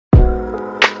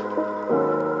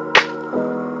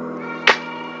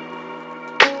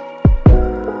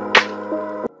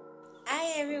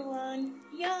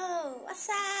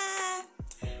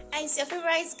It's your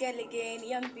favorite girl again,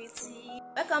 Young Beauty.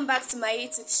 Welcome back to my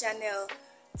YouTube channel.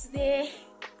 Today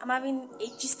I'm having a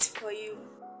gist for you.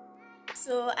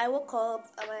 So I woke up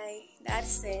and my dad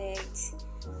said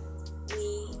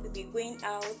we will be going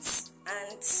out,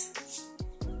 and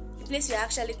the place we're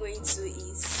actually going to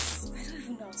is, I don't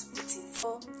even know how to put it.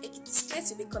 So Ekiti State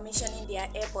will be commissioning their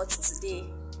airport today,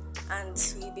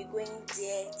 and we'll be going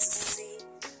there to see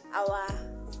our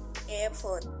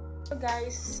airport. So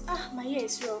guys, my hair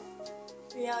is rough.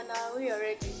 We are on our way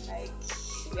already.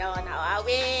 We are on our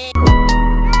way.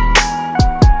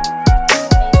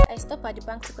 I stopped at the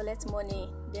bank to collect money.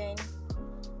 Then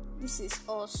this is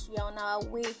us. We are on our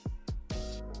way.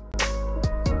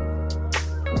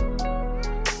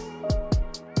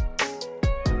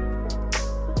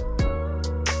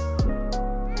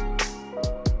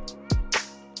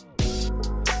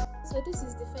 So this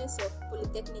is the fence of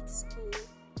Polytechnic School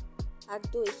at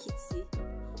Ekiti,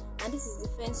 and this is the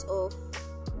fence of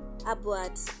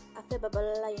Abuad Afe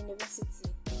Babalola University.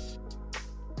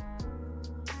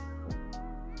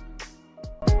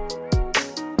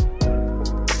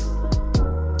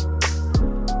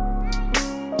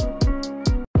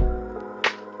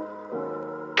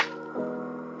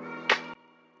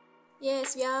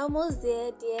 Yes, we are almost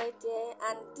there,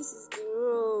 and this is the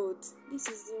road. This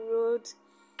is the road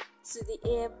to the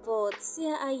airport. See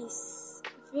how it's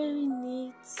very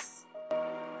neat.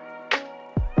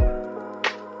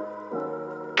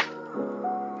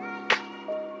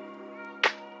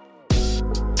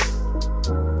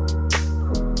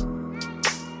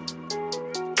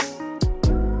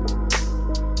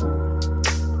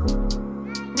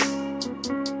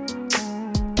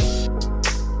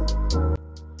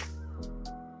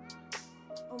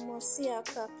 Almost see our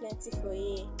car plenty for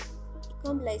here. It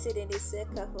come like say then they sell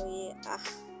car for here.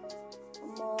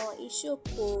 More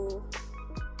ishoko.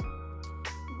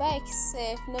 Bike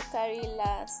safe, no carry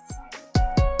last.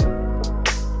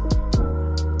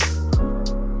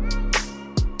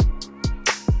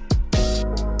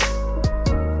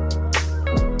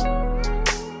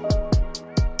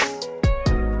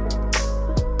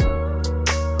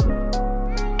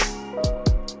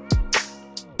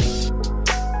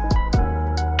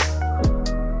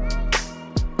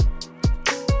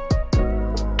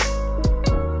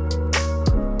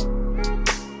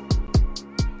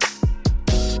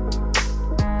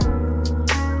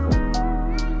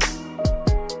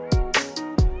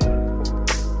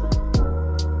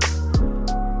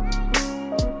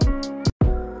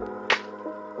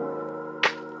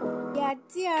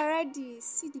 They are ready.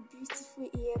 See the beautiful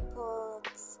airport.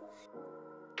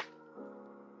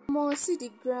 More see the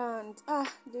ground.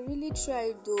 They really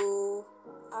tried though.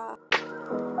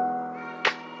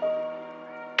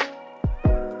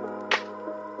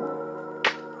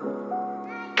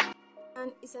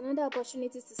 And it's another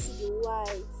opportunity to see the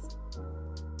whites.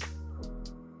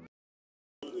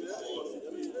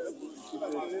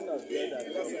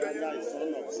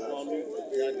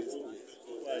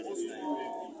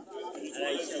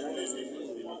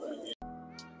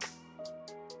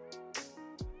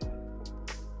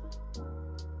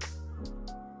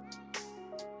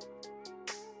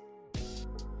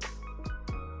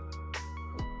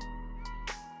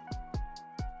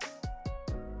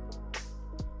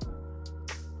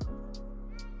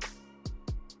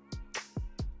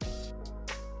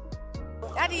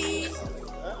 Daddy,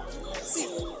 see.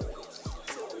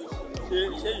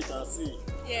 You can see.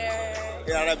 Yeah.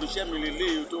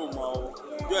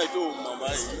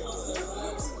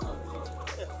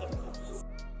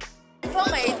 Before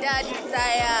my dad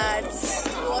retired, he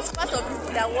was part of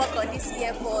people that work on this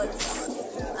airport.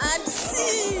 And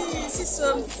see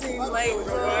something, my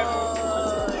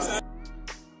God.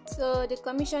 So the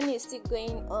commission is still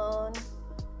going on.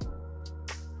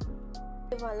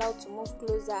 Even allowed to move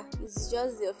closer. It's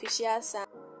just the official sign.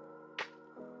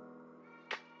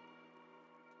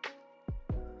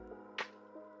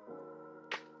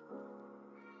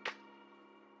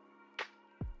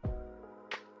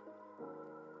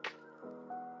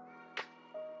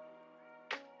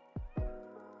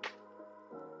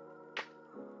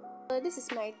 So this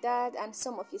is my dad and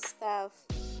some of his staff.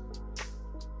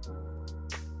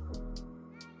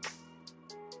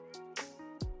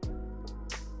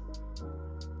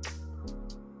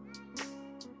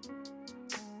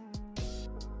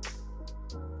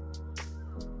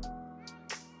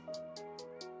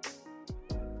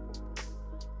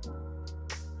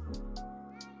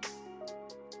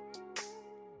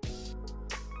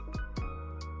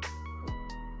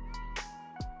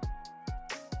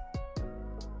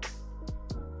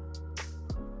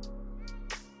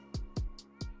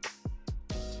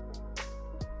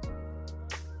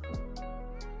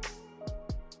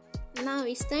 Now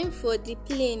it's time for the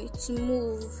plane to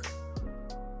move.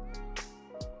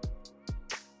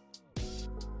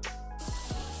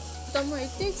 It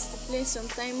takes the plane some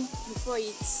time before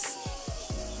it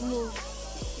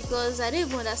moves because I don't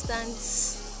even understand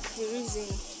the reason.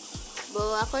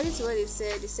 But according to what they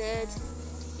said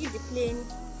if the plane,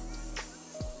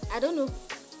 I don't know,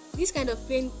 this kind of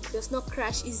plane does not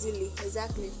crash easily.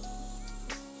 Exactly.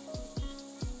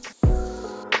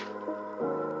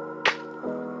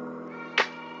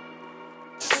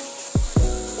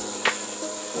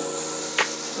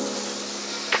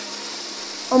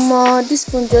 This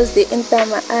phone just dey enter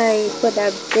my eye, God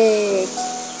abeg.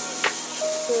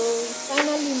 So it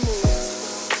finally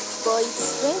moved, but it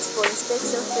went for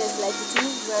inspection first, like it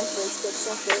moved round for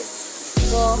inspection first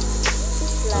before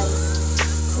it flies.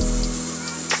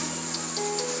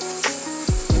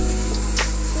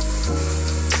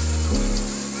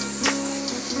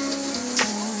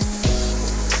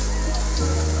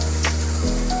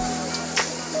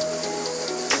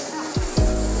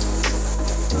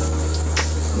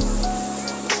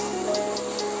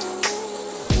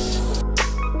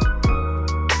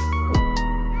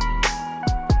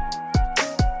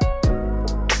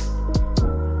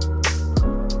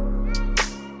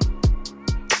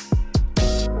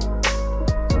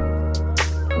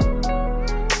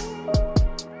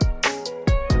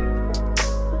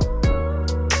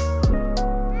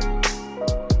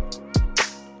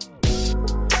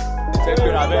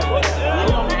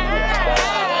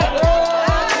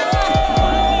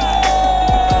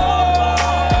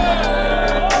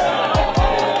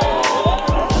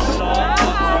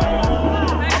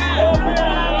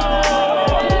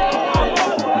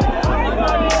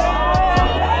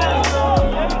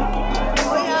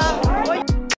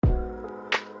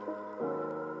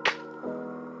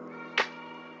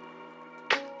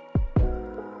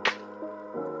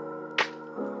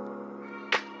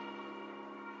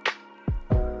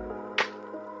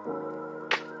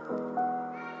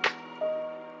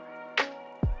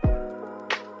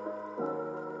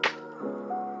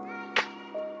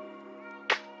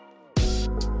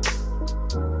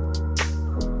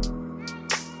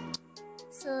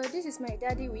 So this is my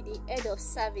daddy with the head of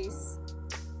service.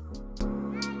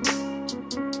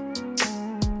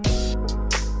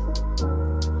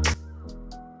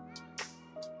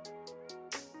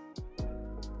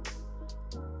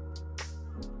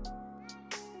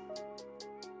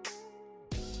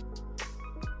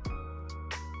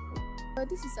 So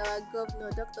this is our governor,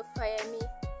 Dr. Fayemi.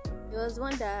 He was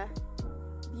one that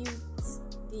built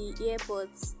the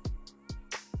airport.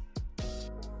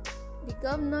 The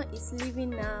governor is leaving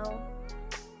now.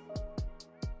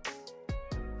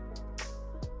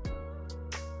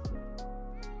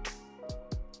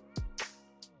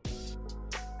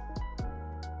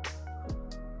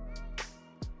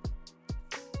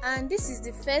 And this is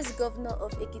the first governor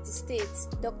of Ekiti State,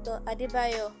 Dr.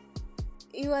 Adebayo.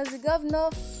 He was the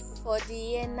governor for the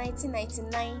year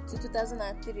 1999 to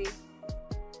 2003.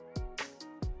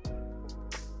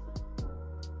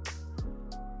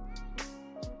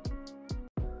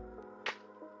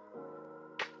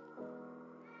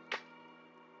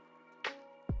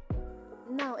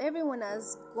 Now everyone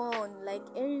has gone, like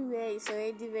everywhere is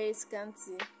already very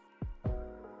scanty.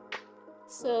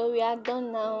 So we are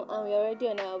done now and we are already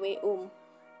on our way home.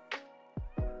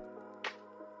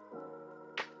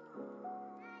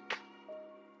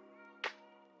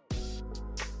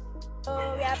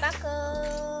 So we are back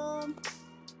home.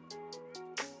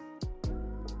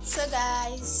 So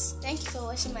guys, thank you for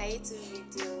watching my YouTube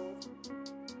video.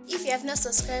 If you have not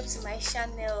subscribed to my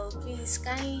channel, please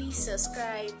kindly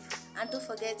subscribe and don't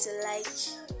forget to like,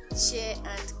 share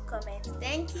and comment.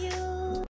 Thank you.